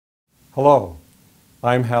Hello,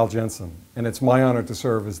 I'm Hal Jenson, and it's my honor to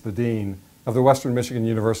serve as the Dean of the Western Michigan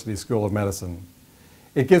University School of Medicine.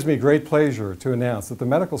 It gives me great pleasure to announce that the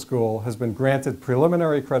medical school has been granted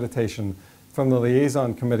preliminary accreditation from the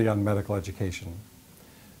Liaison Committee on Medical Education.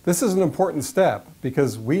 This is an important step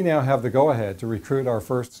because we now have the go-ahead to recruit our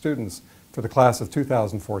first students for the class of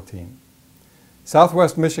 2014.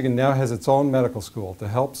 Southwest Michigan now has its own medical school to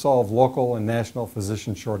help solve local and national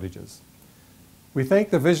physician shortages. We thank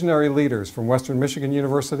the visionary leaders from Western Michigan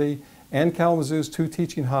University and Kalamazoo's two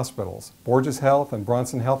teaching hospitals, Borges Health and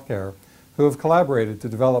Bronson Healthcare, who have collaborated to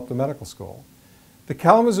develop the medical school. The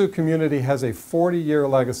Kalamazoo community has a 40-year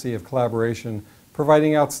legacy of collaboration,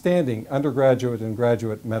 providing outstanding undergraduate and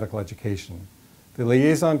graduate medical education. The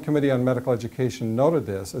Liaison Committee on Medical Education noted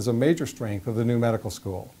this as a major strength of the new medical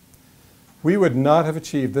school. We would not have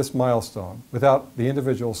achieved this milestone without the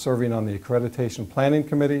individuals serving on the accreditation planning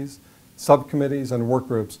committees, subcommittees, and work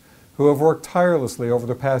groups who have worked tirelessly over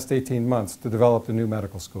the past 18 months to develop the new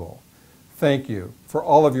medical school. Thank you for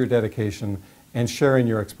all of your dedication and sharing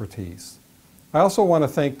your expertise. I also want to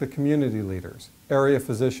thank the community leaders, area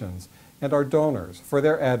physicians, and our donors for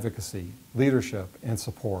their advocacy, leadership, and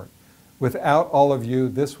support. Without all of you,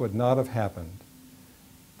 this would not have happened.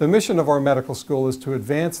 The mission of our medical school is to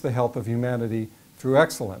advance the health of humanity through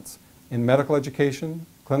excellence in medical education,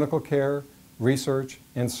 clinical care, research,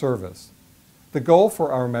 and service. The goal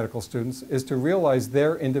for our medical students is to realize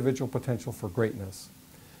their individual potential for greatness.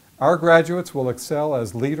 Our graduates will excel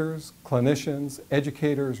as leaders, clinicians,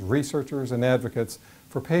 educators, researchers, and advocates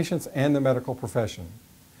for patients and the medical profession.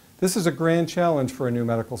 This is a grand challenge for a new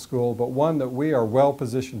medical school, but one that we are well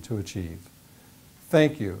positioned to achieve.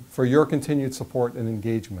 Thank you for your continued support and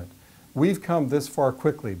engagement. We've come this far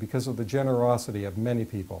quickly because of the generosity of many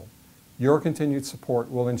people. Your continued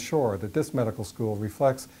support will ensure that this medical school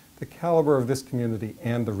reflects the caliber of this community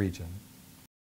and the region.